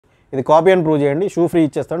ఇది copy and prove చేయండి, shoe free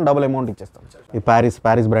ఇచ్చేస్తాను, డబుల్ అమౌంట్ ఇచ్చేస్తాను. ఇది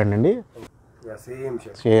ప్యారిస్ బ్రాండ్ అండి,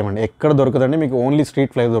 సేమ్ అండి, ఎక్కడ దొరకదండి మీకు, ఓన్లీ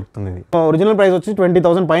స్ట్రీట్ ఫ్లై దొరుకుతుంది. ఇది ఒరిజినల్ ప్రైస్ వచ్చి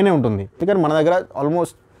 20,000 పైనే ఉంటుంది, కానీ మన దగ్గర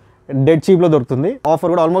ఆల్మోస్ట్ డెడ్ చీప్లో దొరుకుతుంది. ఆఫర్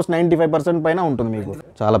కూడా ఆల్మోస్ట్ 95% పైన ఉంటుంది మీకు.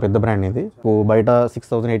 చాలా పెద్ద బ్రాండ్ ఇది, బయట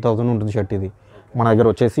 6,000 8,000 ఉంటుంది షర్ట్, ఇది మన దగ్గర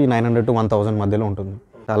వచ్చేసి 900 to 1,000 మధ్యలో ఉంటుంది.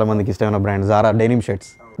 చాలా మందికి ఇష్టమైన బ్రాండ్ జారా డెనిమ్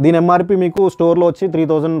షర్ట్స్. దీని ఎంఆర్పి మీకు స్టోర్లో వచ్చి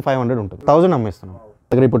 3,500 ఉంటుంది, 1,000 అమ్మేస్తున్నాం.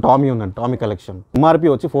 దగ్గర ఇప్పుడు టామీ ఉందండి, టామీ కలెక్షన్ ఎంఆర్పి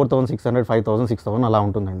వచ్చి 4,600 5,000 6,000 అలా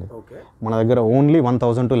ఉంటుందండి. మన దగ్గర only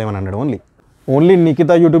 1,000 to 1,100 only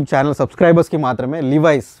Nikhita YouTube channel సబ్స్క్రైబర్స్కి మాత్రమే.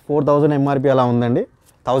 లివైస్ 4,000 ఎంఆర్పి అలా ఉందండి,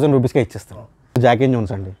 1,000 రూపీస్కే ఇచ్చేస్తాం. జాక్ అండ్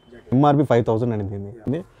జోన్స్ అండి, ఎంఆర్పి 5,000 అండి,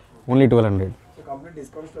 దీన్ని ఓన్లీ 1,200.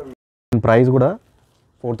 ప్రైస్ కూడా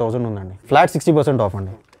 4,000 ఉందండి. ఫ్లాట్ 60% ఆఫ్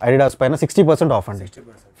అండి. అడిడాస్ పైన 60% ఆఫ్ అండి,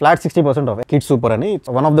 ఫ్లాట్ 60% ఆఫ్. కిడ్స్ సూపర్ అని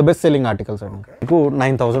one of the best selling articles అండి. మీకు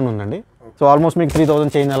 9,000 ఉందండి, సో ఆల్మోస్ట్ మీకు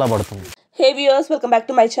 3,000 చేంజ్ అలా పడుతుంది. హే viewers, welcome back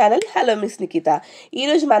to my channel. Hello miss Nikhita.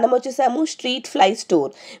 ఈరోజు మనం వచ్చేసాము స్ట్రీట్ ఫ్లై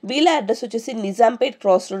స్టోర్. వీళ్ళ అడ్రస్ వచ్చేసి నిజాంపేట్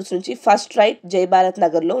క్రాస్ రోడ్స్ నుంచి ఫస్ట్ రైట్ జై భారత్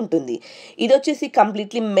నగర్లో ఉంటుంది. ఇది వచ్చేసి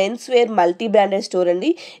completely men's wear multi branded store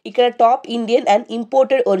అండి. ఇక్కడ top Indian and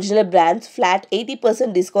imported original brands flat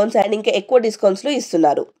 80% discounts and ఇంకా ఎక్కువ డిస్కౌంట్స్లో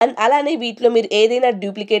ఇస్తున్నారు. అండ్ అలానే వీటిలో మీరు ఏదైనా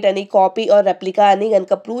డూప్లికేట్ అని, కాపీ ఆర్ రెప్లికా అని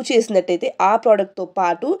కనుక ప్రూవ్ చేసినట్టయితే ఆ ప్రోడక్ట్తో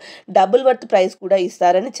పాటు డబుల్ వర్త్ ప్రైస్ కూడా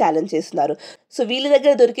ఇస్తారని ఛాలెంజ్ చేస్తున్నారు. సో వీళ్ళ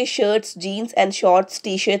దగ్గర దొరికే shirts, jeans and shorts,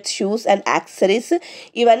 T shirts, shoes and accessories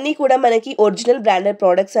ఇవన్నీ కూడా మనకి original branded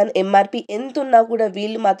products and MRP ఎంత ఉన్నా కూడా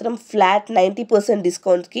వీళ్ళు మాత్రం ఫ్లాట్ 90%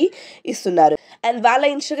 డిస్కౌంట్కి ఇస్తున్నారు. అండ్ వాళ్ళ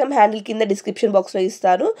ఇన్స్టాగ్రామ్ హ్యాండిల్ కింద డిస్క్రిప్షన్ బాక్స్లో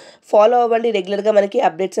ఇస్తారు, ఫాలో అవ్వండి. రెగ్యులర్గా మనకి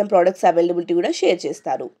అప్డేట్స్ అండ్ ప్రోడక్ట్స్ అవైలబిలిటీ కూడా షేర్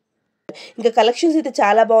చేస్తారు. ఇంకా కలెక్షన్స్ అయితే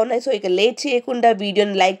చాలా బాగున్నాయి. సో ఇక లేట్ చేయకుండా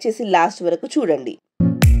వీడియోని లైక్ చేసి లాస్ట్ వరకు చూడండి.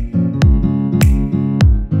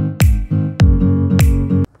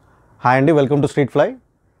 హాయ్ అండి, welcome to street fly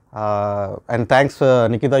and thanks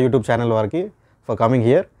Nikhita YouTube channel వారికి ఫర్ కమింగ్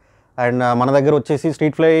హియర్. అండ్ మన దగ్గర వచ్చేసి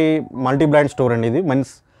street fly multi brand store అండి. ఇది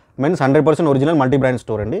men's 100% original multi brand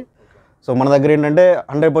store అండి. సో మన దగ్గర ఏంటంటే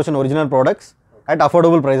 100% ఒరిజినల్ ప్రోడక్ట్స్ అట్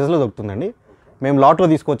అఫోర్డబుల్ ప్రైసెస్లో దొరుకుతుందండి. మేము లాట్లో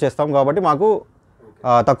తీసుకొచ్చేస్తాం కాబట్టి మాకు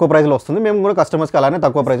తక్కువ ప్రైస్లో వస్తుంది. మేము కూడా కస్టమర్స్కి అలానే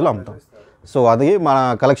తక్కువ ప్రైస్లో అమ్ముతాం. సో అది మన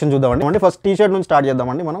కలెక్షన్ చూద్దామండి. ఫస్ట్ టీ-షర్ట్ నుంచి స్టార్ట్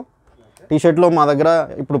చేద్దామండి. మనం టీ-షర్ట్లో మా దగ్గర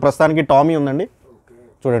ఇప్పుడు ప్రస్తుతానికి టామీ ఉందండి.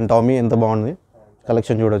 చూడండి టామీ ఎంత బాగుంది,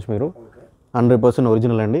 కలెక్షన్ చూడవచ్చు మీరు. 100%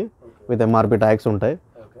 ఒరిజినల్ అండి, విత్ ఎంఆర్పి ట్యాగ్స్ ఉంటాయి.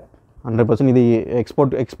 100% ఇది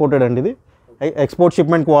ఎక్స్పోర్టెడ్ అండి. ఇది ఎక్స్పోర్ట్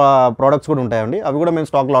షిప్మెంట్ ప్రోడక్ట్స్ కూడా ఉంటాయండి, అవి కూడా మేము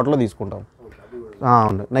స్టాక్ లాట్లో తీసుకుంటాం.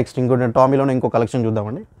 నెక్స్ట్ ఇంకోటి టామీలోనే ఇంకో కలెక్షన్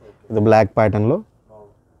చూద్దామండి. ఇది బ్లాక్ ప్యాటర్న్లో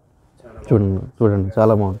చూడండి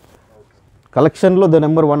చాలా బాగుంది. కలెక్షన్లో ద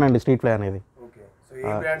నెంబర్ 1 అండి స్ట్రీట్ ఫ్లై అనేది.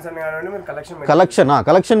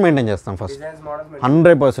 కలెక్షన్ మెయింటైన్ చేస్తాం ఫస్ట్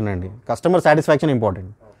 100% అండి. Customer satisfaction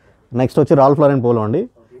important. నెక్స్ట్ వచ్చి రాల్ఫ్ లారెన్ పోలో అండి,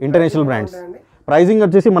 ఇంటర్నేషనల్ బ్రాండ్స్. ప్రైజింగ్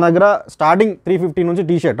వచ్చేసి మన దగ్గర స్టార్టింగ్ 350 నుంచి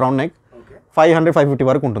టీ-షర్ట్ రౌండ్ నెక్ 500 550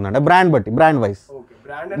 వరకు ఉంటుందండి. బ్రాండ్ బట్టి, బ్రాండ్ వైజ్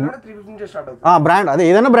బ్రాండ్ అదే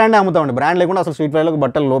ఏదైనా బ్రాండ్ అమ్ముతామండి. బ్రాండ్ లేకుండా అసలు స్ట్రీట్ ఫ్లైలో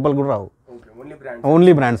బట్టలు లోపల కూడా రావు,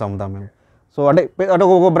 ఓన్లీ బ్రాండ్స్ అమ్ముతాం మేము. సో అంటే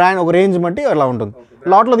ఒక బ్రాండ్ ఒక రేంజ్ బట్టి అలా ఉంటుంది.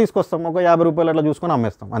 లాట్లో తీసుకొస్తాం, ఒక 50 రూపాయలు అట్లా చూసుకొని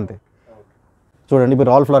అమ్మేస్తాం అంతే. చూడండి ఇప్పుడు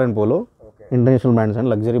Ralph Lauren polo international brands and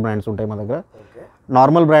luxury brands ఉంటాయి మా దగ్గర.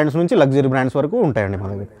 నార్మల్ బ్రాండ్స్ నుంచి లగ్జరీ బ్రాండ్స్ వరకు ఉంటాయండి మన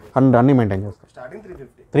దగ్గర. అన్నీ మెయింటైన్ చేస్తాం.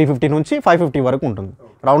 350 నుంచి 550 వరకు ఉంటుంది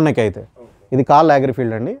రౌండ్ నెక్ అయితే. ఇది కాల్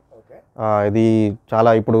లాగర్ఫీల్డ్ అండి. ఇది చాలా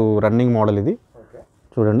ఇప్పుడు రన్నింగ్ మోడల్. ఇది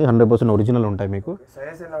చూడండి 100% ఒరిజినల్ ఉంటాయి మీకు.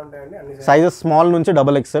 సైజెస్ స్మాల్ నుంచి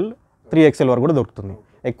XXL 3XL వరకు కూడా దొరుకుతుంది.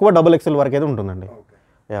 ఎక్కువ XXL వరకు అయితే ఉంటుందండి.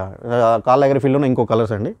 కాల్ లాగర్ఫీల్డ్లో ఇంకో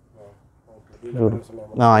కలర్స్ అండి,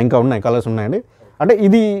 ఇంకా ఉన్నాయి కలర్స్ ఉన్నాయండి. అంటే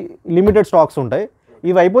ఇది లిమిటెడ్ స్టాక్స్ ఉంటాయి,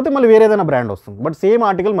 ఇవి అయిపోతే మళ్ళీ వేరే ఏదైనా బ్రాండ్ వస్తుంది. బట్ సేమ్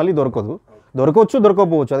ఆర్టికల్ మళ్ళీ దొరకవచ్చు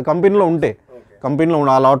దొరకకపోవచ్చు, అది కంపెనీలో ఉంటే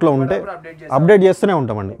ఆ లాట్లో ఉంటే అప్డేట్ చేస్తూనే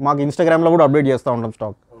ఉంటామండి. మాకు ఇన్స్టాగ్రామ్లో కూడా అప్డేట్ చేస్తూ ఉంటాం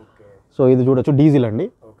స్టాక్. సో ఇది చూడొచ్చు డీజిల్ అండి,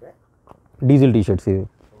 డీజిల్ టీ-షర్ట్స్. ఇది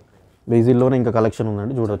డీజిల్లోనే ఇంకా కలెక్షన్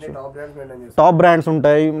ఉందండి, చూడొచ్చు. టాప్ బ్రాండ్స్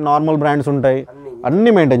ఉంటాయి, నార్మల్ బ్రాండ్స్ ఉంటాయి,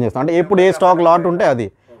 అన్నీ మెయింటైన్ చేస్తాం. అంటే ఎప్పుడు ఏ స్టాక్ లాట్ ఉంటే అది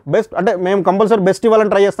బెస్ట్. అంటే మేము కంపల్సరీ బెస్ట్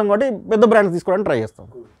ఇవ్వాలని ట్రై చేస్తాం కాబట్టి పెద్ద బ్రాండ్స్ తీసుకోవడానికి ట్రై చేస్తాం.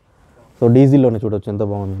 సో డీజిల్లోనే చూడొచ్చు ఎంత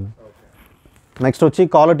బాగుంది. నెక్స్ట్ వచ్చి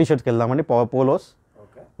కాలర్ టీ-షర్ట్స్కి వెళ్దామండి. పోలోస్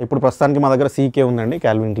ఇప్పుడు ప్రస్తుతానికి మా దగ్గర CK ఉందండి,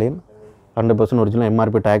 Calvin clean 100% original,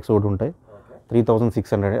 MRP tags ఒకటి ఉంటాయి.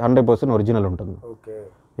 3,600 100% ఒరిజినల్ ఉంటుంది.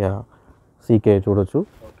 CK చూడొచ్చు.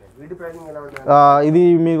 ఇది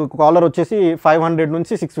మీకు కాలర్ వచ్చేసి 500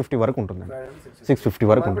 నుంచి 650 వరకు ఉంటుంది. 650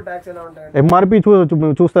 వరకు ఉంటుంది. ఎంఆర్పి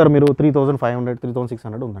చూస్తారు మీరు 3,500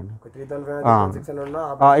 3,600 ఉందండి.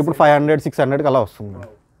 ఇప్పుడు 500 600 అలా వస్తుంది.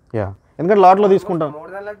 ఎందుకంటే లాట్లో తీసుకుంటాం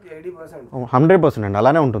 100% అండి,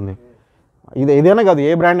 అలానే ఉంటుంది. ఇది ఏదైనా కాదు,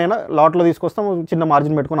 ఏ బ్రాండ్ అయినా లాట్లో తీసుకొస్తాం, చిన్న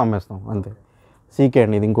మార్జిన్ పెట్టుకొని అమ్మేస్తాం అంతే. CK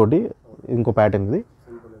అండి ఇది. ఇంకో ప్యాటర్న్ ఇది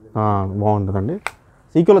బాగుంటుందండి.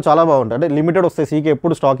 సీకేలో చాలా బాగుంటుంది, అంటే లిమిటెడ్ వస్తాయి. సీకే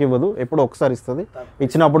ఎప్పుడు స్టాక్ ఇవ్వదు, ఎప్పుడు ఒకసారి ఇస్తుంది.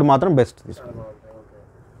 ఇచ్చినప్పుడు మాత్రం బెస్ట్ తీసుకుంటాం.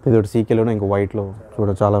 ఇది ఒకటి సీకేలోనే ఇంకో వైట్లో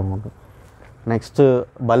చాలా బాగుంటుంది. నెక్స్ట్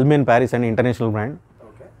బల్మేన్ ప్యారిస్ అండి, ఇంటర్నేషనల్ బ్రాండ్.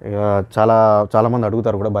 ఇక చాలామంది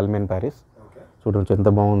అడుగుతారు కూడా బల్మేన్ ప్యారిస్. చూడవచ్చు ఎంత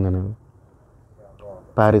బాగుందని.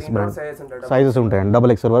 ప్యారిస్ బ్రాండ్ సైజెస్ ఉంటాయండి,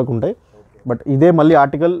 XXL వరకు ఉంటాయి. బట్ ఇదే మళ్ళీ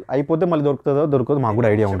ఆర్టికల్ అయిపోతే మళ్ళీ దొరకదో మాకు కూడా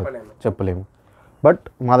ఐడియా ఉండదు, చెప్పలేము. బట్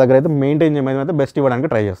మా దగ్గర అయితే మెయింటైన్ చేయమని అయితే బెస్ట్ ఇవ్వడానికి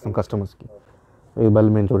ట్రై చేస్తాం కస్టమర్స్కి. ఇది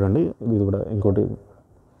బల్మేన్ చూడండి, ఇది కూడా ఇంకోటి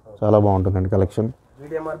చాలా బాగుంటుందండి కలెక్షన్.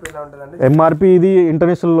 ఎంఆర్పి ఇది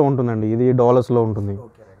ఇంటర్నేషనల్లో ఉంటుందండి, ఇది డాలర్స్లో ఉంటుంది,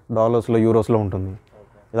 డాలర్స్లో యూరోస్లో ఉంటుంది.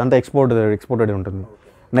 ఇదంతా ఎక్స్పోర్టెడ్ ఉంటుంది.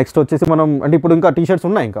 నెక్స్ట్ వచ్చేసి మనం అంటే ఇప్పుడు ఇంకా టీషర్ట్స్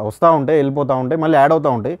ఉన్నాయి, ఇంకా వస్తూ ఉంటాయి, వెళ్ళిపోతూ ఉంటాయి, మళ్ళీ యాడ్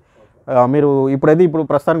అవుతూ ఉంటాయి. మీరు ఇప్పుడు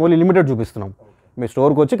ప్రస్తుతానికి వెళ్ళి లిమిటెడ్ చూపిస్తున్నాం. మీ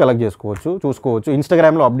స్టోర్కి వచ్చి కలెక్ట్ చేసుకోవచ్చు, చూసుకోవచ్చు.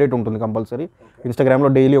 ఇన్స్టాగ్రామ్లో అప్డేట్ ఉంటుంది కంపల్సరీ. ఇన్స్టాగ్రామ్లో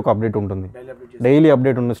డైలీ ఒక అప్డేట్ ఉంటుంది, డైలీ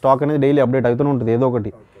అప్డేట్ ఉంటుంది. స్టాక్ అనేది డైలీ అప్డేట్ అవుతూనే ఉంటుంది, ఏదో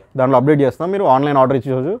ఒకటి దాంట్లో అప్డేట్ చేస్తాం. మీరు online order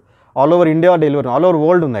ఇచ్చేవచ్చు. All over India delivery, all over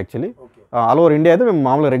world ఉంది యాక్చువల్లీ. ఆల్ ఓవర్ ఇండియా అయితే మేము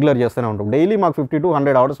మామూలుగా రెగ్యులర్ చేస్తూనే ఉంటాం. డైలీ మాకు 50 to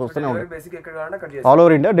 100 ఆర్డర్స్ వస్తూనే ఉంటాయి. All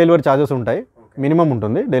over India delivery charges ఉంటాయి, మినిమం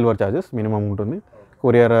ఉంటుంది. డెలివరీ ఛార్జెస్ మినిమం ఉంటుంది.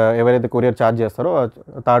 కొరియర్ ఎవరైతే కొరియర్ ఛార్జ్ చేస్తారో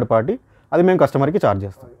థర్డ్ పార్టీ, అది మేము కస్టమర్కి ఛార్జ్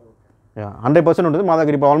చేస్తాం. 100% ఉంటుంది మా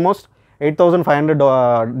దగ్గర. ఇప్పుడు ఆల్మోస్ట్ 8,500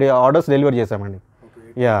 ఆర్డర్స్ డెలివరీ చేసామండి.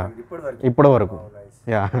 ఇప్పటి వరకు.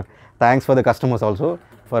 Thanks for the customers also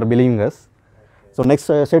for believing us. So next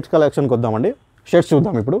shirts కలెక్షన్కి వద్దామండి. Shirts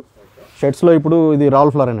చూద్దాం ఇప్పుడు. షర్ట్స్లో ఇప్పుడు ఇది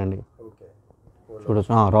రాల్ఫ్ లారెన్ అండి,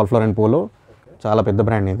 చూడొచ్చు. రాల్ఫ్ లారెన్ పోలో చాలా పెద్ద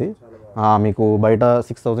బ్రాండ్ ఇది. మీకు బయట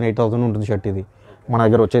 6,000 8,000 ఉంటుంది షర్ట్. ఇది మన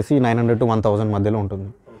దగ్గర వచ్చేసి 900 to 1,000 మధ్యలో ఉంటుంది.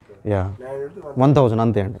 1,000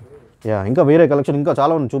 అంతే అండి. ఇంకా వేరే కలెక్షన్ ఇంకా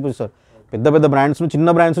చాలా ఉంది, చూపిస్తారు. పెద్ద పెద్ద బ్రాండ్స్, చిన్న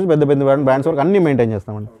బ్రాండ్స్ నుంచి పెద్ద పెద్ద బ్రాండ్స్ వరకు అన్నీ మెయింటైన్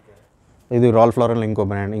చేస్తామండి. ఇది రాల్ఫ్ లారెన్లో ఇంకో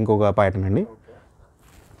బ్రాండ్, ఇంకొక ప్యాటర్న్ అండి.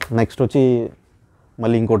 నెక్స్ట్ వచ్చి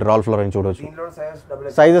మళ్ళీ ఇంకోటి రాల్ఫ్ లారెన్ చూడవచ్చు.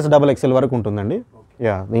 సైజెస్ XXL వరకు ఉంటుందండి.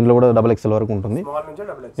 దీంట్లో కూడా XXL వరకు ఉంటుంది.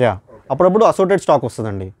 అప్పుడప్పుడు అసోర్టెడ్ స్టాక్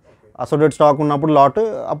వస్తుందండి. అసోర్టెడ్ స్టాక్ ఉన్నప్పుడు లాట్,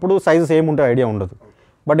 అప్పుడు సైజెస్ ఏముంటాయో ఐడియా ఉండదు.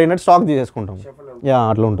 బట్ ఏంటంటే స్టాక్ తీసేసుకుంటాం.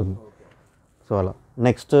 అట్లా ఉంటుంది. సో అలా.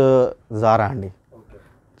 నెక్స్ట్ జారా అండి,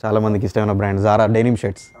 చాలామందికి ఇష్టమైన brand Zara. Denim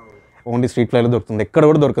shirts only street ఫ్లైలో దొరుకుతుంది, ఎక్కడ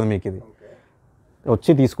కూడా దొరకదు మీకు. ఇది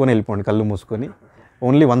వచ్చి తీసుకొని వెళ్ళిపోండి కళ్ళు మూసుకొని.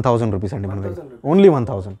 ఓన్లీ 1,000 రూపీస్ అండి మన దగ్గర. Only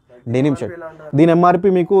 1,000 denim shirt. దీని ఎంఆర్పి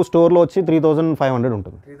మీకు స్టోర్లో వచ్చి 3,500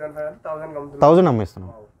 ఉంటుంది. 1,000 అమ్మేస్తున్నాం.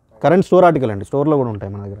 కరెంట్ స్టోర్ ఆర్టికల్ అండి, స్టోర్లో కూడా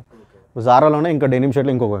ఉంటాయి మన దగ్గర. జారాలోనే ఇంకా డెనిమ్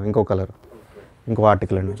షర్ట్లు ఇంకో కలర్, ఇంకో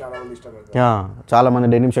ఆర్టికల్ అండి. చాలామంది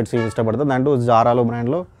డెనిమ్ షర్ట్స్ ఇష్టపడతారు. దాంట్లో జారాలో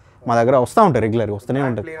బ్రాండ్లో మా దగ్గర వస్తూ ఉంటాయి, రెగ్యులర్గా వస్తూనే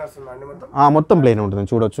ఉంటాయి. మొత్తం ప్లెయిన్ ఉంటుంది,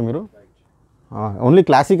 చూడొచ్చు మీరు. ఓన్లీ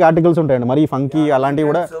క్లాసిక్ ఆర్టికల్స్ ఉంటాయండి. మరి ఫంకీ అలాంటివి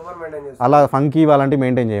కూడా, అలా ఫంకీ అలాంటివి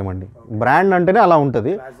మెయింటైన్ చేయమండి. బ్రాండ్ అంటేనే అలా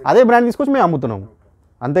ఉంటుంది. అదే బ్రాండ్ తీసుకొచ్చి మేము అమ్ముతున్నాము,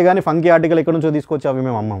 అంతేగాని ఫంకీ ఆర్టికల్ ఎక్కడి నుంచో తీసుకొచ్చి అవి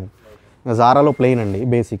మేము అమ్మాము. జారాలో ప్లెయిన్ అండి,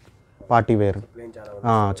 బేసిక్ పార్టీ వేర్.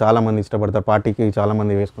 చాలామంది ఇష్టపడతారు, పార్టీకి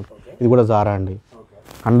చాలామంది వేసుకుంటారు. ఇది కూడా జారా అండి,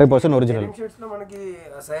 100% original.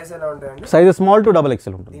 Size small to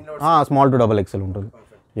XXL ఉంటుంది. స్మాల్ టు XXL ఉంటుంది.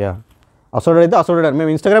 అసోర్టెడ్ అయితే అసోర్టెడ్ మేము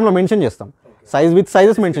ఇన్స్టాగ్రామ్లో మెన్షన్ చేస్తాం. సైజ్ విత్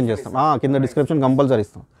సైజెస్ మెన్షన్ చేస్తాం, కింద డిస్క్రిప్షన్ కంపల్సరీ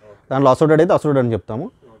ఇస్తాం. దాంట్లో అసోర్టెడ్ అయితే అసోర్టెడ్ అని చెప్తాము,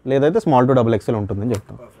 లేదైతే స్మాల్ టు XXL ఉంటుందని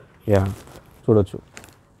చెప్తాం. చూడొచ్చు.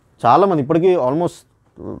 చాలామంది ఇప్పటికీ almost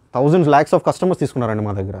thousands lakhs of customers తీసుకున్నారండి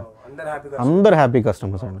మా దగ్గర. అందరు హ్యాపీ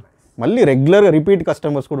కస్టమర్స్ అండి. మళ్ళీ రెగ్యులర్గా రిపీట్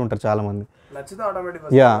కస్టమర్స్ కూడా ఉంటారు చాలామంది.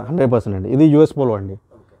 100% అండి. ఇది యూఎస్ పోలో అండి,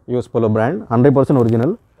 US polo brand, 100%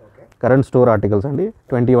 original. Current store articles అండి.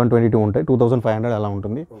 21, 22 ఉంటాయి, 2,500 అలా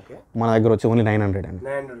ఉంటుంది. మన దగ్గర వచ్చి ఓన్లీ 900 అండి,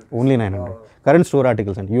 ఓన్లీ 900. కరెంట్ స్టోర్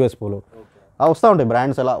ఆర్టికల్స్ అండి, యూఎస్ పోలో. వస్తూ ఉంటాయి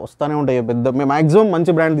బ్రాండ్స్, అలా వస్తూనే ఉంటాయి. మేము మ్యాక్సిమం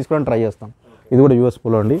మంచి బ్రాండ్ తీసుకోవడానికి ట్రై చేస్తాం. ఇది కూడా యూఎస్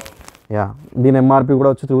పోలో అండి. దీని ఎంఆర్పి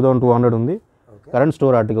కూడా వచ్చి 2,200 ఉంది. కరెంట్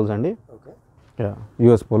స్టోర్ ఆర్టికల్స్ అండి.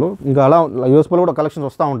 US polo. ఇంకా అలా యూఎస్ పోలో కూడా కలెక్షన్స్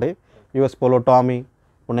వస్తూ ఉంటాయి. US polo, Tommy.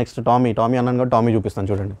 ఇప్పుడు నెక్స్ట్ టామీ అన్నాను కాబట్టి టామీ చూపిస్తాను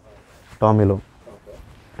చూడండి.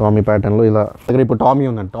 టామీ ప్యాటర్న్లో ఇలా దగ్గర ఇప్పుడు టామీ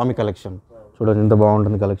ఉందండి. టామీ కలెక్షన్ చూడండి ఎంత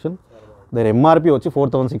బాగుంటుంది కలెక్షన్. దాని ఎంఆర్పి వచ్చి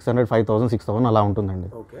 4,600, 5,000, 6,000 అలా ఉంటుందండి.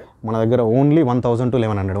 మన దగ్గర only 1,000 to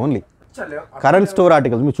 1,100 only. Current store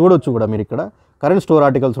articles మీరు చూడొచ్చు కూడా. మీరు ఇక్కడ కరెంట్ స్టోర్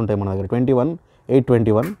ఆర్టికల్స్ ఉంటాయి మన దగ్గర.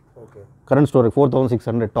 21,821 current store.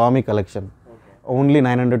 4,600 Tommy collection. Only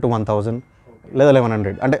 900 to 1,000 లేదా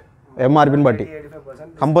 1,100, అంటే ఎంఆర్పిని బట్టి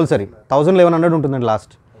కంపల్సరీ 1,000, 1,100 ఉంటుందండి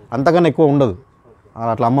లాస్ట్. అంతకన్నా ఎక్కువ ఉండదు.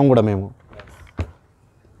 అట్లా అమ్మం కూడా మేము.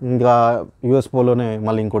 ఇంకా యూఎస్ పోలోనే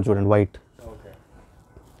మళ్ళీ ఇంకోటి చూడండి, వైట్.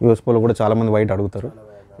 యూఎస్ పోలో కూడా చాలామంది వైట్ అడుగుతారు.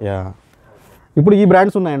 ఇప్పుడు ఈ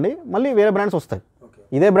బ్రాండ్స్ ఉన్నాయండి, మళ్ళీ వేరే బ్రాండ్స్ వస్తాయి.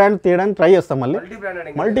 ఇదే బ్రాండ్ తీయడానికి ట్రై చేస్తాం మళ్ళీ.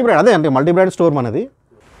 మల్టీ బ్రాండ్ అదే అంటే మల్టీ బ్రాండ్ స్టోర్ మనది.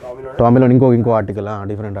 టామీలో ఇంకో ఆర్టికల్,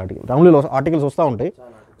 డిఫరెంట్ ఆర్టికల్. టామీలో ఆర్టికల్స్ వస్తూ ఉంటాయి,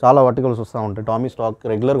 చాలా ఆర్టికల్స్ వస్తూ ఉంటాయి. టామీ స్టాక్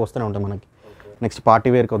రెగ్యులర్గా వస్తూనే ఉంటాయి మనకి. నెక్స్ట్ పార్టీ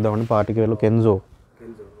వేర్కి వద్దామండి. పార్టీ వేర్లో కెన్జో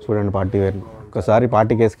చూడండి పార్టీ వేర్. ఒకసారి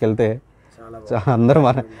పార్టీకి వేసుకెళ్తే అందరూ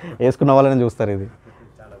వేసుకున్న వాళ్ళని చూస్తారు. ఇది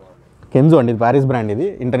కెంజో అండి, ఇది ప్యారిస్ బ్రాండ్, ఇది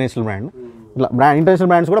ఇంటర్నేషనల్ బ్రాండ్. ఇట్లా ఇంటర్నేషనల్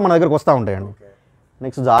బ్రాండ్స్ కూడా మన దగ్గరకు వస్తూ ఉంటాయండి.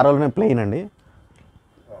 నెక్స్ట్ జారాలోనే ప్లెయిన్ అండి,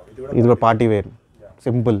 ఇది కూడా party wear,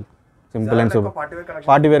 simple and super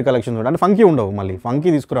party wear collection చూడండి. అంటే ఫంకీ ఉండవు, మళ్ళీ ఫంకీ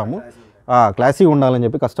తీసుకురాము, క్లాసీ ఉండాలని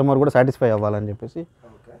చెప్పి కస్టమర్ కూడా సాటిస్ఫై అవ్వాలని చెప్పేసి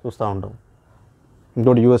చూస్తూ ఉంటాం.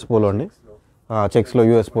 ఇంకోటి యూఎస్ పోలో అండి, చెక్స్లో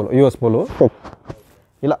యూఎస్ పోలో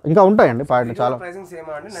ఇలా ఇంకా ఉంటాయండి చాలా.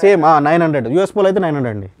 సేమ్ 900, యూఎస్ పోలో అయితే 900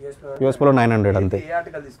 అండి, యూఎస్ పోలో 900 అంతే.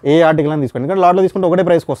 ఏ ఆర్టికల్ అని తీసుకోండి, ఎందుకంటే లాట్లో తీసుకుంటే ఒకటే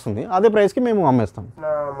ప్రైస్కి వస్తుంది, అదే ప్రైస్కి మేము అమ్మేస్తాం,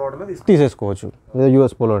 తీసేసుకోవచ్చు. ఇదే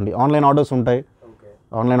యూఎస్ పోలో అండి. ఆన్లైన్ ఆర్డర్స్ ఉంటాయి,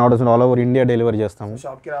 online orders all over India delivery చేస్తాము.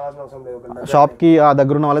 షాప్కి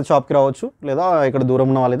దగ్గర ఉన్న వాళ్ళైతే షాప్కి రావచ్చు, లేదా ఇక్కడ దూరం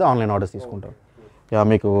ఉన్న వాళ్ళైతే ఆన్లైన్ ఆర్డర్స్ తీసుకుంటారు. యా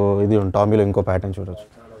మీకు ఇది టామీలో ఇంకో ప్యాటర్న్ చూడవచ్చు,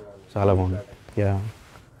 చాలా బాగుంది. యా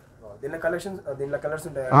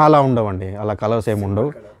అలా ఉండవండి, అలా కలర్స్ ఏమి ఉండవు,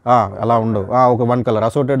 అలా ఉండవు. ఒక 1 కలర్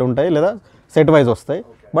అసోర్టెడ్ ఉంటాయి, లేదా సెట్ వైజ్ వస్తాయి,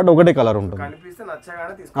 బట్ ఒకటే కలర్ ఉంటుంది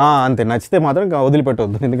అంతే. నచ్చితే మాత్రం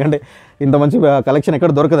వదిలిపెట్టవద్దు, ఎందుకంటే ఇంత మంచి కలెక్షన్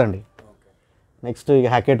ఎక్కడ దొరకదండి. నెక్స్ట్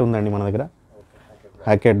హ్యాకెట్ ఉందండి మన దగ్గర,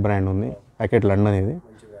 హ్యాకెట్ బ్రాండ్ ఉంది, హ్యాకెట్ లండన్ ఇది.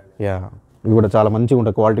 యా ఇది కూడా చాలా మంచిగా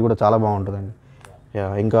ఉంటుంది, క్వాలిటీ కూడా చాలా బాగుంటుందండి. యా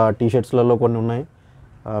ఇంకా టీషర్ట్స్లలో కొన్ని ఉన్నాయి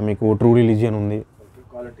మీకు. ట్రూ రిలీజియన్ ఉంది,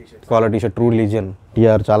 caller T shirt true religion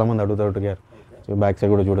TR, చాలామంది అడుగుతారు టీఆర్. బ్యాక్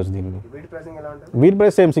సైడ్ కూడా చూడొచ్చు. దీన్ని వీటి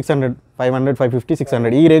ప్రైస్ సేమ్ 600, 500, 550,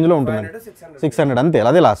 600 ఈ రేంజ్లో ఉంటుందండి. 600 అంతే,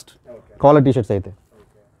 అదే లాస్ట్. కాలర్ టీషర్ట్స్ అయితే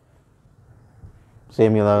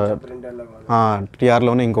సేమ్ కదా.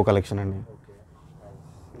 టీఆర్లోనే ఇంకో కలెక్షన్ అండి,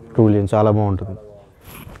 ట్రూ రిలీజియన్ చాలా బాగుంటుంది.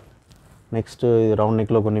 నెక్స్ట్ రౌండ్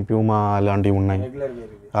నెక్లో కొన్ని ప్యూమా అలాంటివి ఉన్నాయి,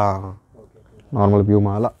 నార్మల్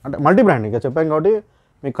ప్యూమా అలా. అంటే మల్టీ బ్రాండ్ ఇక చెప్పాం కాబట్టి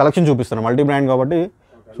మీకు కలెక్షన్ చూపిస్తాను, మల్టీ బ్రాండ్ కాబట్టి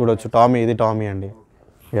చూడొచ్చు. టామీ, ఇది టామీ అండి.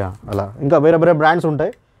 యా అలా ఇంకా వేరే వేరే బ్రాండ్స్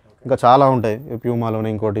ఉంటాయి, ఇంకా చాలా ఉంటాయి. ప్యూమాలోనే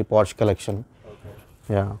ఇంకోటి పాష్ కలెక్షన్.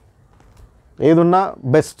 యా ఏదున్నా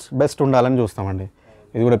బెస్ట్ ఉండాలని చూస్తామండి.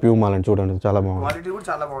 ఇది కూడా ప్యూమాలని చూడండి, చాలా బాగుంది,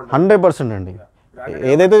 100% అండి.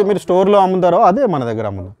 ఏదైతే మీరు స్టోర్లో అమ్ముతారో అదే మన దగ్గర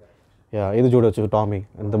అమ్ముతాం. యా ఇది చూడొచ్చు, టామీ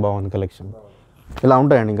ఎంత బాగుంది కలెక్షన్. ఇలా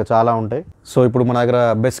ఉంటాయండి, ఇంకా చాలా ఉంటాయి. సో ఇప్పుడు మన దగ్గర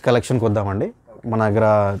బెస్ట్ కలెక్షన్కి వద్దామండి. మన దగ్గర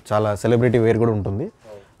చాలా సెలబ్రిటీ వేర్ కూడా ఉంటుంది,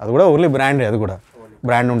 అది కూడా ఓన్లీ బ్రాండ్, అది కూడా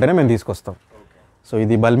బ్రాండ్ ఉంటేనే మేము తీసుకొస్తాం. సో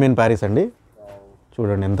ఇది బల్మేన్ ప్యారిస్ అండి,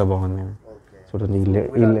 చూడండి ఎంత బాగుంది. చూడండి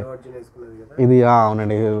ఇది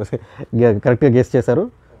అవునండి, కరెక్ట్గా గెస్ చేశారు.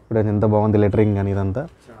 చూడండి ఎంత బాగుంది లెటరింగ్ అని ఇదంతా.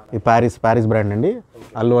 ఇది ప్యారిస్ బ్రాండ్ అండి,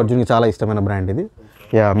 అల్లు అర్జున్కి చాలా ఇష్టమైన బ్రాండ్ ఇది.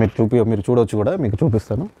 యా మీరు చూడవచ్చు కూడా, మీకు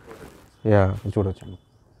చూపిస్తాను. యా చూడొచ్చండి,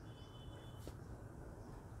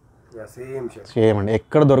 సేమ్ అండి,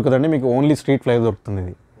 ఎక్కడ దొరకదండి మీకు, ఓన్లీ StreetFly దొరుకుతుంది.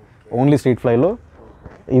 ఇది ఓన్లీ StreetFlyలో.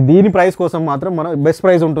 దీని ప్రైస్ కోసం మాత్రం మన బెస్ట్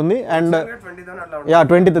ప్రైస్ ఉంటుంది. అండ్ యా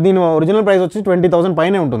 20, దీని ఒరిజినల్ ప్రైస్ వచ్చి 20,000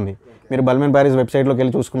 పైనే ఉంటుంది. మీరు బల్మేన్ ప్యారిస్ వెబ్సైట్లోకి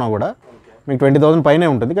వెళ్ళి చూసుకున్నా కూడా మీకు 20,000 పైనే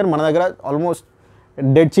ఉంటుంది, కానీ మన దగ్గర ఆల్మోస్ట్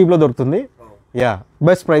డెడ్ చీప్లో దొరుకుతుంది. యా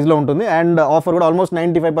బెస్ట్ ప్రైస్లో ఉంటుంది, అండ్ ఆఫర్ కూడా ఆల్మోస్ట్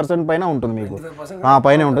 95% పైన ఉంటుంది మీకు,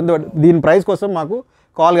 పైనే ఉంటుంది. దీని ప్రైస్ కోసం మాకు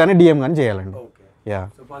కాల్ కానీ DM కానీ చేయాలండి.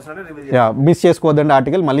 యా మిస్ చేసుకోవద్దండి,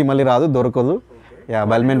 ఆర్టికల్ మళ్ళీ రాదు, దొరకదు. యా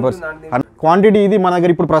బల్మేన్ క్వాంటిటీ ఇది మన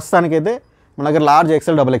దగ్గర ఇప్పుడు ప్రస్తుతానికైతే మన దగ్గర లార్జ్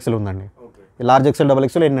XL, XXL ఉందండి. లార్జ్ XL,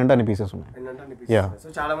 XXL ఎన్నంటే అన్ని పీసెస్ ఉన్నాయి. యా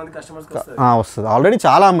వస్తుంది, ఆల్రెడీ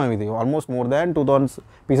చాలా అమ్మాము. ఇది ఆల్మోస్ట్ మోర్ దాన్ 2000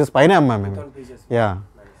 పీసెస్ పైన అమ్మాము మేము. యా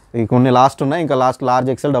ఇవి కొన్ని లాస్ట్ ఉన్నాయి, ఇంకా లార్జ్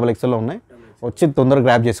XL, XXL ఉన్నాయి. వచ్చి తొందరగా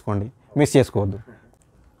గ్రాప్ చేసుకోండి, మిస్ చేసుకోవద్దు.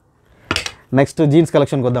 Next jeans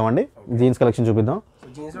కలెక్షన్కి వద్దామండి. జీన్స్ కలెక్షన్ చూపిద్దాం.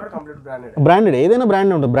 బ్రాండెడ్ ఏదైనా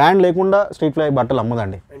బ్రాండ్ ఉంటుంది, బ్రాండ్ లేకుండా StreetFly బట్టలు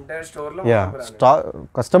అమ్మదండి. యా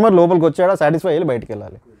కస్టమర్ లోపలికి వచ్చాడా సాటిస్ఫై అయ్యి బయటికి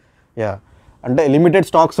వెళ్ళాలి. యా అంటే లిమిటెడ్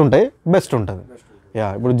స్టాక్స్ ఉంటాయి, బెస్ట్ ఉంటుంది. యా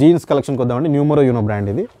ఇప్పుడు జీన్స్ కలెక్షన్కి వద్దామండి. న్యూమరో యూనో బ్రాండ్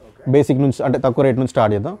ఇది, బేసిక్ నుంచి అంటే తక్కువ రేట్ నుంచి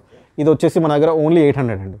స్టార్ట్ చేద్దాం. ఇది వచ్చేసి మన దగ్గర ఓన్లీ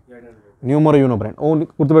 800 అండి. న్యూమరో యూనో బ్రాండ్ ఓన్లీ,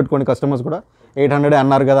 గుర్తుపెట్టుకోండి కస్టమర్స్ కూడా 800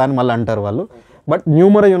 అన్నారు కదా అని మళ్ళీ అంటారు వాళ్ళు. బట్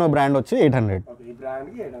న్యూమరో యూనో బ్రాండ్ వచ్చి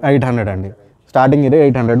 800 అండి. స్టార్టింగ్ ఇదే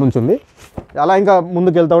 800 నుంచి ఉంది. అలా ఇంకా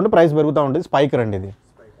ముందుకు వెళ్తూ ఉంటే ప్రైస్ పెరుగుతూ ఉంటుంది. స్పైకర్ అండి, ఇది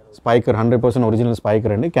స్పైకర్ 100% ఒరిజినల్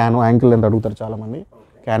స్పైకర్ అండి. క్యానో యాంకిల్ లెంత్ అడుగుతారు చాలామంది,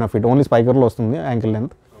 క్యానో ఫిట్ ఓన్లీ స్పైకర్లో వస్తుంది యాంకిల్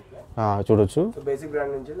లెంత్. చూడొచ్చు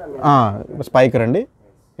స్పైకర్ అండి.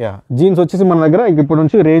 యా జీన్స్ వచ్చేసి మన దగ్గర ఇప్పుడు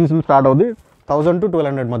నుంచి రేంజ్ స్టార్ట్ అవుతుంది, 1000 to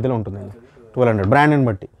 1200 మధ్యలో ఉంటుందండి. 1200 బ్రాండ్ని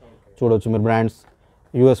బట్టి చూడవచ్చు మీరు. బ్రాండ్స్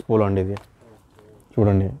యూఎస్ పోలో అండి, ఇది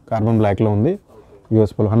చూడండి కార్బన్ బ్లాక్లో ఉంది.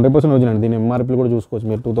 US polo 100% original. దీని ఎంఆర్పీలు కూడా చూసుకోవచ్చు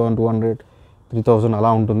మీరు, 2200, 3000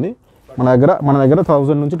 అలా ఉంటుంది. మన దగ్గర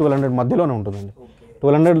 1000 నుంచి 1200 మధ్యలోనే ఉంటుందండి.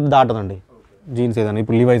 1200 దాటదండి జీన్స్ ఏదైనా.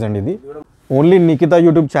 ఇప్పుడు లివైస్ అండి, ఇది ఓన్లీ నిఖితా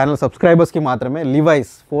యూట్యూబ్ ఛానల్ సబ్స్క్రైబర్స్కి మాత్రమే. లివైస్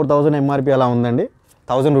 4000 ఎంఆర్పీ అలా ఉందండి,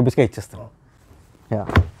 1000 రూపీస్కే ఇచ్చేస్తాను. యా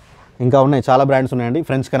ఇంకా ఉన్నాయి, చాలా బ్రాండ్స్ ఉన్నాయండి.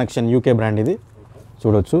 ఫ్రెంచ్ కనెక్షన్ UK బ్రాండ్ ఇది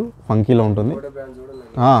చూడొచ్చు, ఫంకీలో ఉంటుంది.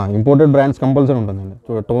 ఇంపోర్టెడ్ బ్రాండ్స్ కంపల్సరీ ఉంటుందండి.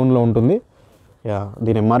 టోన్లో ఉంటుంది. యా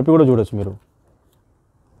దీని ఎంఆర్పి కూడా చూడొచ్చు మీరు.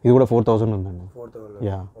 ఇది కూడా 4000 ఉందండి.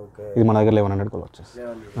 యా ఇది మన దగ్గర 1100 కూడా వచ్చేసి.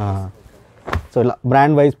 సో ఇలా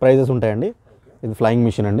బ్రాండ్ వైజ్ ప్రైజెస్ ఉంటాయండి. ఇది ఫ్లయింగ్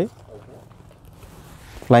మిషన్ అండి.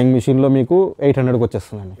 ఫ్లయింగ్ మిషన్లో మీకు 800కి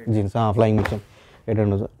వచ్చేస్తుందండి jeans. Flying machine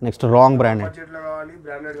 800. Next wrong brand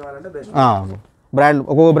brand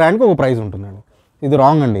ఒక్కొక్క బ్రాండ్కి ఒక ప్రైస్ ఉంటుందండి. ఇది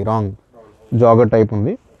రాంగ్ అండి. రాంగ్ జాగర్ టైప్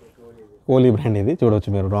ఉంది. కోలీ బ్రాండ్ ఇది చూడవచ్చు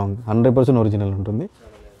మీరు. రాంగ్ 100% ఒరిజినల్ ఉంటుంది.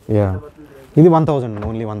 యా ఇది 1000 అండి.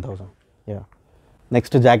 Only 1000. Yeah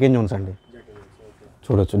next Jack and Jones అండి.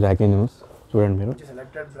 చూడొచ్చు జాక్ అండ్ జోన్స్ చూడండి మీరు.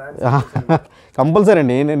 కంపల్సరీ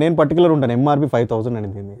అండి. నేను పర్టికులర్ ఉంటాను. ఎంఆర్పి 5000 అండి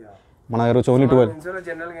దీన్ని. మన దగ్గర వచ్చి ఓన్లీ 12.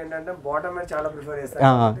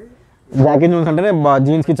 జాక్ అండ్ జోన్స్ అంటేనే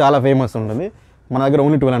జీన్స్కి చాలా ఫేమస్ ఉంటుంది. మన దగ్గర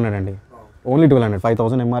ఓన్లీ 1200 అండి. ఓన్లీ 1200.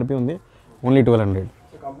 5000 ఎంఆర్పి ఉంది. ఓన్లీ 1200.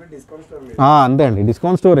 అంతే అండి.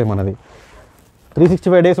 డిస్కౌంట్ స్టోరే మనది.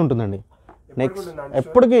 365 days ఉంటుందండి. నెక్స్ట్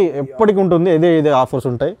ఎప్పటికి ఉంటుంది. ఇదే ఆఫర్స్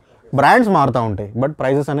ఉంటాయి. బ్రాండ్స్ మారుతూ ఉంటాయి. బట్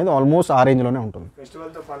ప్రైసెస్ అనేది ఆల్మోస్ట్ ఆ రేంజ్లోనే ఉంటుంది.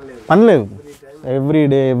 పని లేదు. Every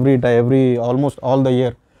day almost all the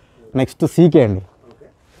year. Next CK అండి.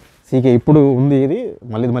 సీకే ఇప్పుడు ఉంది. ఇది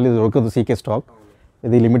మళ్ళీ దొరకదు సీకే స్టాక్.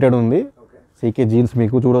 ఇది లిమిటెడ్ ఉంది. సీకే జీన్స్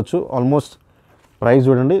మీకు చూడొచ్చు. ఆల్మోస్ట్ ప్రైస్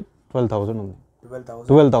చూడండి 12,000 ఉంది.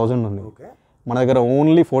 12,000 ఉంది. మన దగ్గర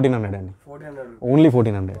ఓన్లీ 1400 అండి. ఓన్లీ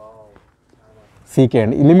 1400. సీకే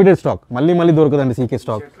అండి. Limited stock. మళ్ళీ దొరకదండి సీకే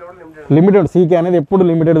స్టాక్. లిమిటెడ్. సీకే అనేది ఎప్పుడు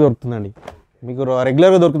లిమిటెడ్ దొరుకుతుందండి. మీకు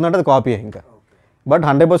రెగ్యులర్గా దొరుకుతుందంటే అది కాపీ ఇంకా. బట్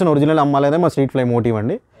 100% ఒరిజినల్ అమ్మాలనే మా స్ట్రీట్ ఫ్లై మోటివ్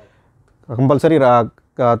అండి. కంపల్సరీ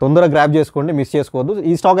తొందరగా గ్రాప్ చేసుకోండి. మిస్ చేసుకోవద్దు.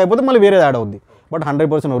 ఈ స్టాక్ అయిపోతే మళ్ళీ వేరేది యాడ్ అవుద్ది. బట్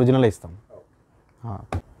 100% ఒరిజినల్ ఇస్తాం.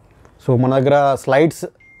 సో మన దగ్గర స్లైడ్స్,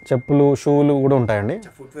 చెప్పులు, షూలు కూడా ఉంటాయండి.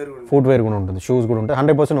 ఫుట్వేర్ కూడా ఉంటుంది. షూస్ కూడా ఉంటాయి.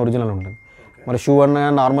 100% ఒరిజినల్ ఉంటుంది. మరి షూ అన్న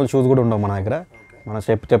నార్మల్ షూస్ కూడా ఉండవు మన దగ్గర. మన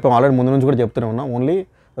చెప్పాం ఆల్రెడీ ముందు నుంచి కూడా చెప్తూనే ఉన్నాం. ఓన్లీ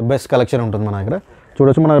బెస్ట్ కలెక్షన్ ఉంటుంది మన దగ్గర.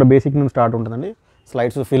 చూడొచ్చు మన దగ్గర బేసిక్ నుంచి స్టార్ట్ ఉంటుందండి.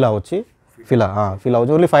 స్లైడ్స్ ఫిలా వచ్చి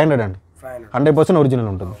ఓన్లీ 500 అండి. 100% ఒరిజినల్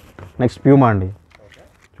ఉంటుంది. నెక్స్ట్ ప్యూమా అండి.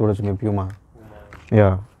 చూడొచ్చు మీరు ప్యూమా. యా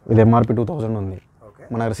ఇది ఎంఆర్పి 2000 ఉంది.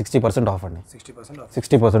 మన దగ్గర 60% ఆఫ్ అండి.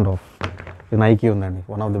 60% ఆఫ్. ఇది నైకీ ఉందండి.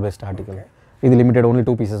 One of the best article. ఇది లిమిటెడ్. ఓన్లీ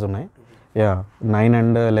 2 pieces ఉన్నాయి. యా 9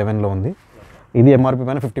 and 11లో ఉంది. ఇది ఎంఆర్పి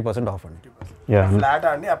పైన 50% ఆఫ్ అండి. యా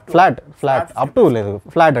ఫ్లాట్ అప్ టు లేదు.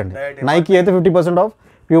 ఫ్లాట్ అండి. నైకీ అయితే 50% ఆఫ్.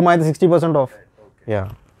 ప్యూమా అయితే 60% ఆఫ్. యా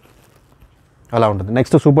అలా ఉంటుంది.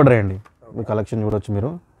 నెక్స్ట్ సూపర్ డ్రై అండి. మీ కలెక్షన్ చూడొచ్చు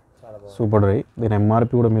మీరు. Super dry. దీని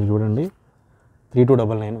ఎంఆర్పి కూడా మీరు చూడండి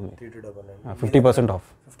 3299 ఉంది. 50% ఆఫ్.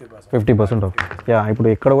 50% ఆఫ్. యా ఇప్పుడు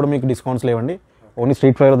ఎక్కడ కూడా మీకు డిస్కౌంట్స్ లేవండి. ఓన్లీ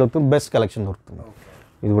స్ట్రీట్ ఫ్లైలో దొరుకుతుంది. బెస్ట్ కలెక్షన్ దొరుకుతుంది.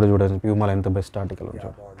 ఇది కూడా చూడండి. ప్యూమాలో ఎంత బెస్ట్ ఆర్టికల్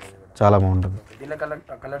ఉంటుంది. చాలా బాగుంటుంది.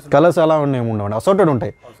 కలర్స్ అలా ఉండవండి. అసోర్టెడ్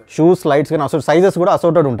ఉంటాయి. షూస్, స్లైడ్స్ కానీ సైజెస్ కూడా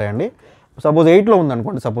అసోర్టెడ్ ఉంటాయండి. సపోజ్ 8లో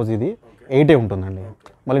ఉందనుకోండి. సపోజ్ ఇది 8 ఉంటుందండి.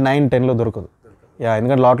 మళ్ళీ 9, 10లో దొరకదు. యా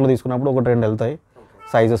ఎందుకంటే లాట్లో తీసుకున్నప్పుడు 1-2 వెళ్తాయి.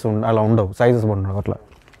 సైజెస్ అలా ఉండవు. సైజెస్ ఉండవు అట్లా.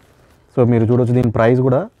 సో మీరు చూడొచ్చు. దీని ప్రైస్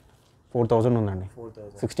కూడా 4000 ఉందండి.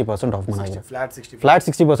 60% ఆఫ్. మన దగ్గర ఫ్లాట్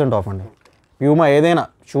 60% ఆఫ్ అండి. ప్యూమా ఏదైనా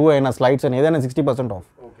షూ అయినా స్లైడ్స్ అయినా ఏదైనా 60% ఆఫ్.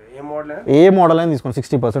 ఏ మోడల్ అయినా తీసుకోండి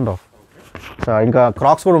 60% ఆఫ్. ఇంకా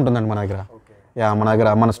క్రాక్స్ కూడా ఉంటుందండి మన దగ్గర. యా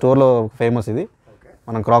మన స్టోర్లో ఫేమస్ ఇది.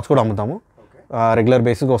 మనం క్రాక్స్ కూడా అమ్ముతాము. రెగ్యులర్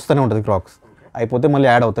బేసిస్గా వస్తూనే ఉంటుంది. క్రాక్స్ అయిపోతే మళ్ళీ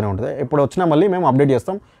యాడ్ అవుతూనే ఉంటుంది. ఎప్పుడు వచ్చినా మళ్ళీ మేము అప్డేట్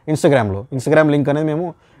చేస్తాం ఇన్స్టాగ్రామ్ లింక్ అనేది మేము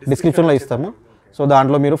డిస్క్రిప్షన్లో ఇస్తాము. సో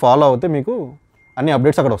దాంట్లో మీరు ఫాలో అవుతే మీకు అన్ని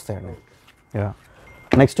అప్డేట్స్ అక్కడ వస్తాయండి. Yeah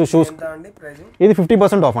next shoes. ఇది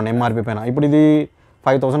 50% ఆఫ్ అండి ఎంఆర్పి పైన. ఇప్పుడు ఇది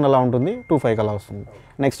 5000 అలా ఉంటుంది. 25 అలా వస్తుంది.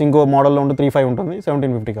 నెక్స్ట్ ఇంకో మోడల్లో ఉంటుంది 35 ఉంటుంది.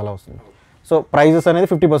 1750 అలా వస్తుంది. సో ప్రైజెస్ అనేది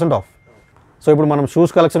 50% ఆఫ్. సో ఇప్పుడు మనం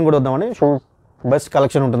షూస్ కలెక్షన్ కూడా వద్దామండి. బెస్ట్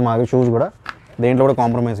కలెక్షన్ ఉంటుంది మాకు. షూస్ కూడా దేంట్లో కూడా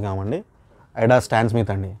కాంప్రమైజ్ కావండి. అడిడాస్ స్టాన్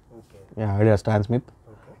స్మిత్ అండి. Adidas Stan Smith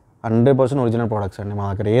 100% original products అండి మా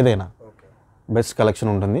దగ్గర. ఏదైనా బెస్ట్ కలెక్షన్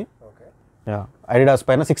ఉంటుంది. అడిడాస్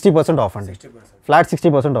పైన 60% ఆఫ్ అండి. Flat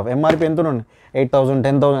 60% of. ఎంఆర్పి ఎంత ఉండండి 8000,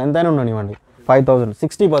 10,000 ఎంతైనా ఉండనివ్వండి. 5000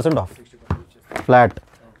 60% ఆఫ్ ఫ్లాట్.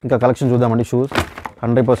 ఇంకా కలెక్షన్ చూద్దామండి. షూస్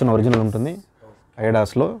 100% ఒరిజినల్ ఉంటుంది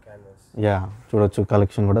అడిడాస్లో. యా చూడొచ్చు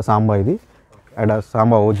కలెక్షన్ కూడా. సాంబా ఇది Adidas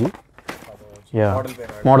Samba OG. Yeah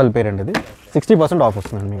model పేరు అండి. ఇది 60% ఆఫ్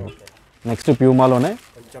వస్తుందండి మీకు. నెక్స్ట్ ప్యూమాలోనే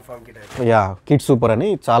యా కిడ్ సూపర్ అని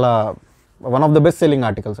చాలా one of the best selling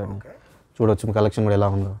articles అండి. చూడొచ్చు కలెక్షన్ కూడా ఎలా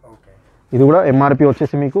ఉందో. ఇది కూడా ఎంఆర్పి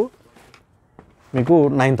వచ్చేసి మీకు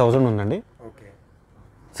 9000 ఉందండి.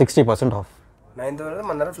 60% ఆఫ్.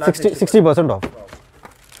 60% ఆఫ్.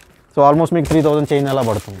 సో ఆల్మోస్ట్ మీకు 3000 చేంజ్ అలా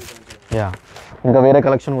పడుతుంది. యా ఇంకా వేరే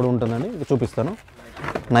కలెక్షన్ కూడా ఉంటుందండి. చూపిస్తాను.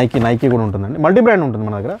 నైకీ కూడా ఉంటుందండి. మల్టీ బ్రాండ్ ఉంటుంది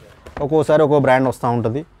మన దగ్గర. ఒక్కోసారి ఒక్కో బ్రాండ్ వస్తూ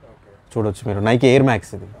ఉంటుంది. చూడొచ్చు మీరు. నైకీ ఎయిర్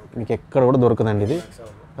మ్యాక్స్ ఇది మీకు ఎక్కడ కూడా దొరకదండి. ఇది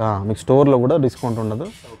మీకు స్టోర్లో కూడా డిస్కౌంట్ ఉండదు.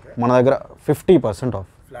 మన దగ్గర 50% ఆఫ్,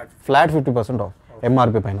 ఫ్లాట్ 50% ఆఫ్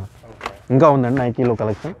ఎంఆర్పి పైన. ఇంకా ఉందండి నైకీలో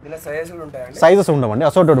కలెక్షన్. సైజెస్ ఉండవండి,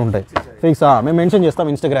 అసోర్టెడ్ ఉంటాయి. ఫిక్స్ మేము మెన్షన్ చేస్తాం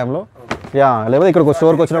ఇన్స్టాగ్రామ్లో. లేకపోతే ఇక్కడ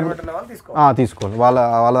స్టోర్కి వచ్చినప్పుడు తీసుకోవాలి.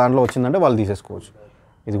 వాళ్ళ దాంట్లో వచ్చిందంటే వాళ్ళు తీసేసుకోవచ్చు.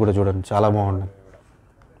 ఇది కూడా చూడండి చాలా బాగుంది.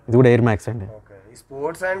 ఇది కూడా ఎయిర్ మ్యాక్స్ అండి,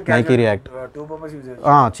 నైకీ రియాక్ట్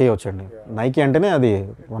చేయవచ్చు అండి. నైకీ అంటేనే అది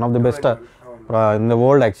one of the best in the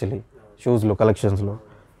world actually షూస్లో కలెక్షన్స్లో.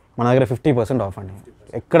 మన దగ్గర 50% ఆఫ్ అండి.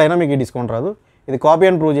 ఎక్కడైనా మీకు ఈ డిస్కౌంట్ రాదు. ఇది కాపీ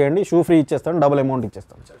అండ్ ప్రూవ్ చేయండి, షూ ఫ్రీ ఇచ్చేస్తాను, డబుల్ అమౌంట్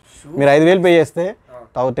ఇచ్చేస్తాం. మీరు 5,000 పే చేస్తే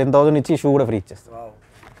 10,000 ఇచ్చి షూ కూడా ఫ్రీ ఇచ్చేస్తాం.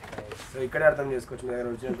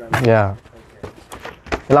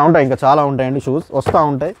 ఇలా ఉంటాయి, ఇంకా చాలా ఉంటాయండి షూస్ వస్తూ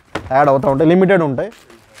ఉంటాయి, యాడ్ అవుతూ ఉంటాయి, లిమిటెడ్ ఉంటాయి.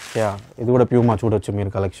 ఇది కూడా ప్యూమా చూడొచ్చు మీరు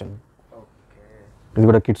కలెక్షన్. ఇది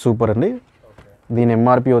కూడా కిట్ సూపర్ అండి. దీని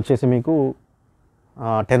ఎంఆర్పి వచ్చేసి మీకు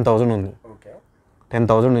 10,000 ఉంది.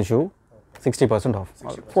 10,000 షూ 60% ఆఫ్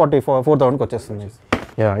 4,000కి వచ్చేస్తుంది.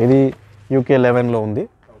 ఇది UK 11లో ఉంది.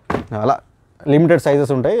 అలా లిమిటెడ్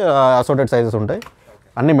సైజెస్ ఉంటాయి, అసోర్టెడ్ సైజెస్ ఉంటాయి,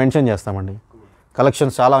 అన్నీ మెన్షన్ చేస్తామండి.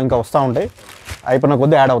 కలెక్షన్స్ చాలా ఇంకా వస్తూ ఉంటాయి, అయిపోయిన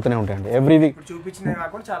కొద్ది యాడ్ అవుతూనే ఉంటాయండి. ఎవ్రీ వీక్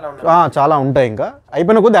చాలా ఉంటాయి, ఇంకా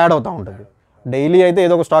అయిపోయిన కొద్ది యాడ్ అవుతూ ఉంటుంది. డైలీ అయితే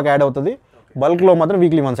ఏదో ఒక స్టాక్ యాడ్ అవుతుంది, బల్క్లో మాత్రం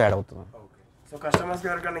వీక్లీ వన్స్ యాడ్ అవుతుంది.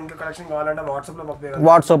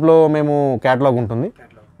 వాట్సాప్లో మేము క్యాటలాగ్ ఉంటుంది,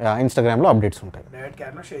 ఇన్స్టాగ్రామ్లో అప్డేట్స్ ఉంటాయి,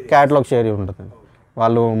 క్యాటలాగ్ షేర్ ఉంటుంది.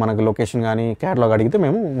 వాళ్ళు మనకు లొకేషన్ కానీ క్యాటలాగ్ అడిగితే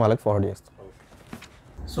మేము వాళ్ళకి ఫార్వర్డ్ చేస్తాం.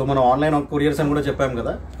 సో మనం ఆన్లైన్ కొరియర్స్ అని కూడా చెప్పాము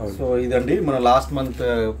కదా. సో ఇదండి మనం లాస్ట్ మంత్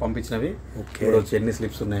పంపించినవి. ఎన్ని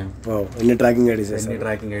స్లిప్స్ ఉన్నాయి, ఎన్ని ట్రాకింగ్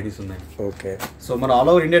ఐడీస్ ఉన్నాయి. ఓకే, సో మనం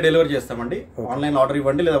ఆల్ ఓవర్ ఇండియా డెలివరీ చేస్తామండి. ఆన్లైన్ ఆర్డర్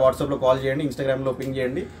ఇవ్వండి, లేదా వాట్సాప్లో కాల్ చేయండి, ఇన్స్టాగ్రామ్లో పింగ్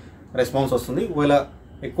చేయండి, రెస్పాన్స్ వస్తుంది. ఒకవేళ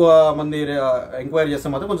ఎక్కువ మంది ఎంక్వైరీ చేస్తే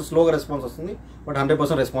మాత్రం కొంచెం స్లోగా రెస్పాన్స్ వస్తుంది, బట్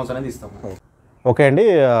 100% రెస్పాన్స్ అనేది ఇస్తాం. ఓకే అండి,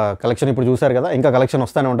 కలెక్షన్ ఇప్పుడు చూసారు కదా, ఇంకా కలెక్షన్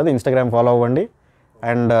వస్తూనే ఉంటుంది. ఇన్స్టాగ్రామ్ ఫాలో అవ్వండి,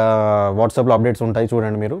 అండ్ వాట్సాప్లో అప్డేట్స్ ఉంటాయి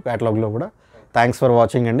చూడండి మీరు, క్యాటలాగ్లో కూడా. థ్యాంక్స్ ఫర్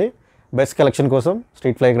వాచింగ్ అండి. బెస్ట్ కలెక్షన్ కోసం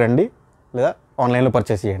స్ట్రీట్ ఫ్లైకి రండి, లేదా ఆన్లైన్లో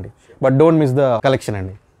పర్చేస్ చేయండి, but don't miss the collection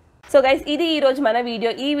అండి. సో గైస్, ఇది ఈరోజు మన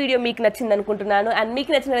వీడియో. ఈ వీడియో మీకు నచ్చింది అనుకుంటున్నాను. అండ్ మీకు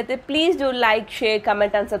నచ్చినట్లయితే please do like, share,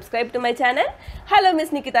 comment and subscribe to my channel. Hello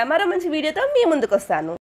miss Nikita, మరో మంచి వీడియోతో మీ ముందుకు వస్తాను.